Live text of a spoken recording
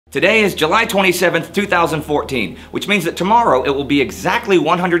Today is July 27th, 2014, which means that tomorrow it will be exactly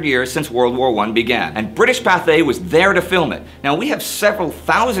 100 years since World War I began, and British Pathé was there to film it. Now, we have several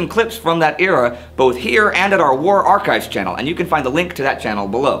thousand clips from that era, both here and at our War Archives channel, and you can find the link to that channel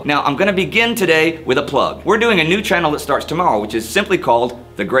below. Now, I'm going to begin today with a plug. We're doing a new channel that starts tomorrow, which is simply called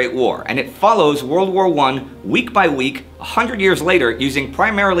The Great War, and it follows World War I week by week, 100 years later, using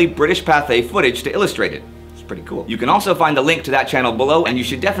primarily British Pathé footage to illustrate it. Pretty cool. You can also find the link to that channel below, and you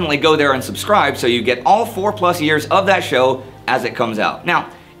should definitely go there and subscribe so you get all 4+ years of that show as it comes out. Now,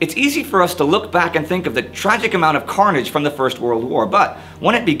 it's easy for us to look back and think of the tragic amount of carnage from the First World War, but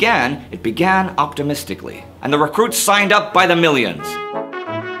when it began optimistically, and the recruits signed up by the millions.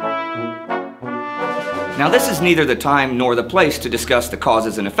 Now, this is neither the time nor the place to discuss the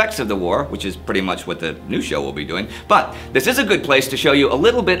causes and effects of the war, which is pretty much what the new show will be doing, but this is a good place to show you a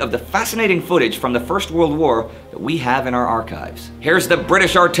little bit of the fascinating footage from the First World War that we have in our archives. Here's the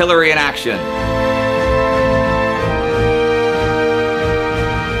British artillery in action.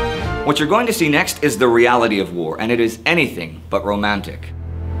 What you're going to see next is the reality of war, and it is anything but romantic.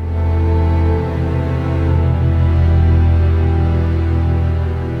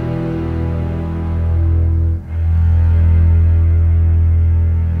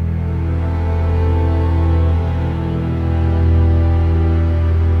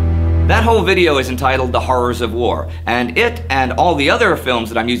 That whole video is entitled The Horrors of War, and it and all the other films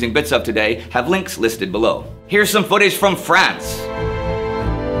that I'm using bits of today have links listed below. Here's some footage from France,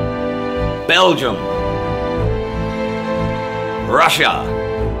 Belgium, Russia,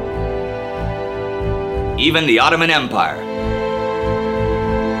 even the Ottoman Empire.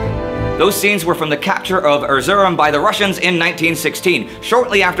 Those scenes were from the capture of Erzurum by the Russians in 1916,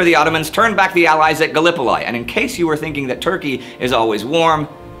 shortly after the Ottomans turned back the Allies at Gallipoli. And in case you were thinking that Turkey is always warm,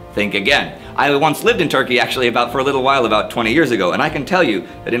 think again. I once lived in Turkey actually for a little while, about 20 years ago, and I can tell you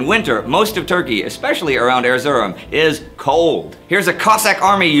that in winter, most of Turkey, especially around Erzurum, is cold. Here's a Cossack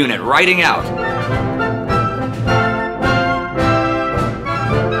army unit riding out.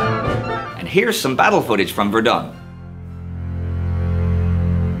 And here's some battle footage from Verdun.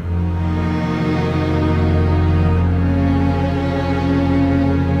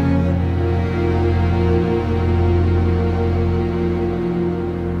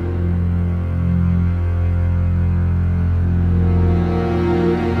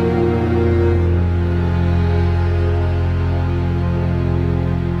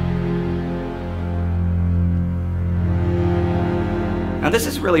 Now, this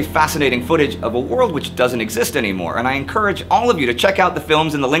is really fascinating footage of a world which doesn't exist anymore, and I encourage all of you to check out the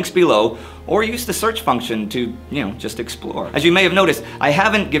films in the links below, or use the search function to, just explore. As you may have noticed, I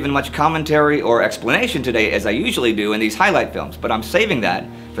haven't given much commentary or explanation today as I usually do in these highlight films, but I'm saving that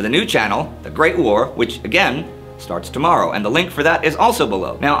for the new channel, The Great War, which, again, starts tomorrow, and the link for that is also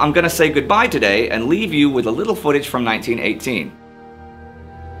below. Now, I'm gonna say goodbye today and leave you with a little footage from 1918.